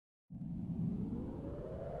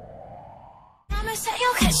promise that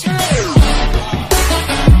you'll catch me.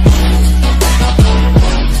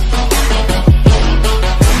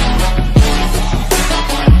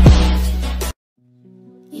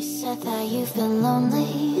 You said that you've been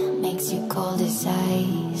lonely, makes you cold as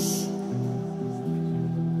ice.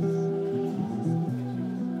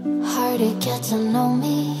 Hard to get to know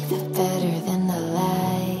me, but better than the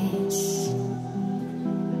lies.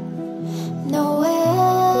 No way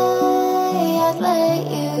I'd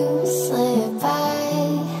let you slip by.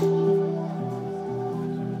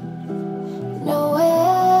 No way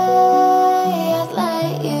I'd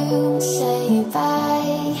let you say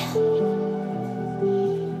bye.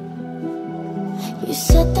 You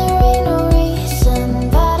said there ain't no reason,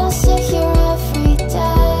 but I'll sit here every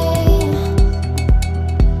day,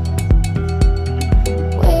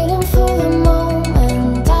 waiting for the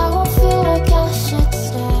moment I won't feel like I should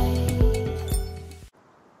stay.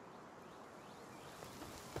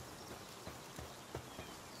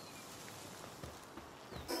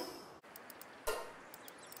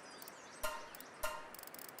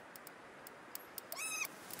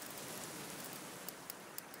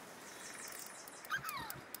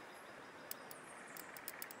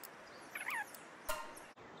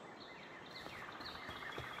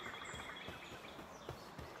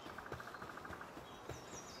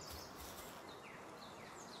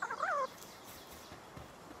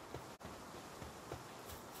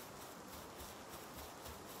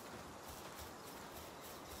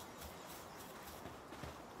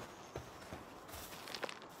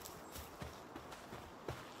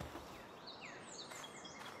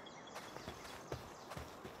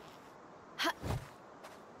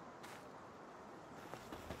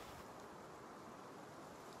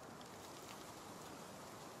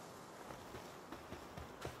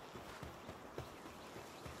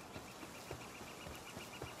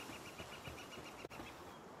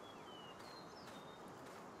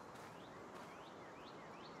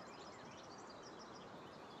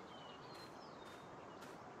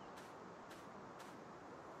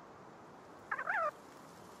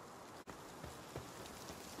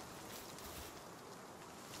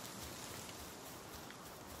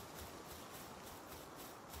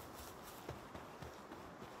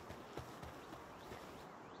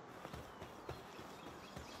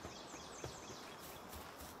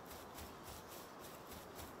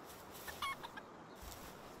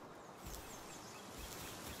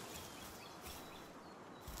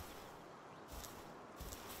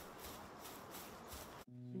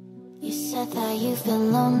 You said that you've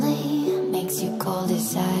been lonely, makes you cold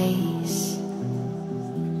as ice.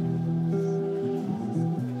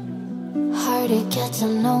 Hard to get to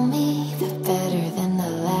know me, but better than the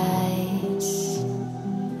lies.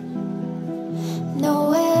 No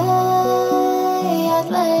way I'd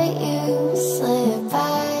let you slip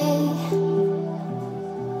by.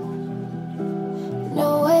 No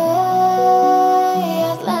way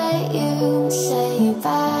I'd let you say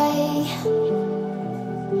bye.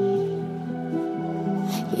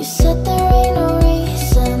 You said there ain't no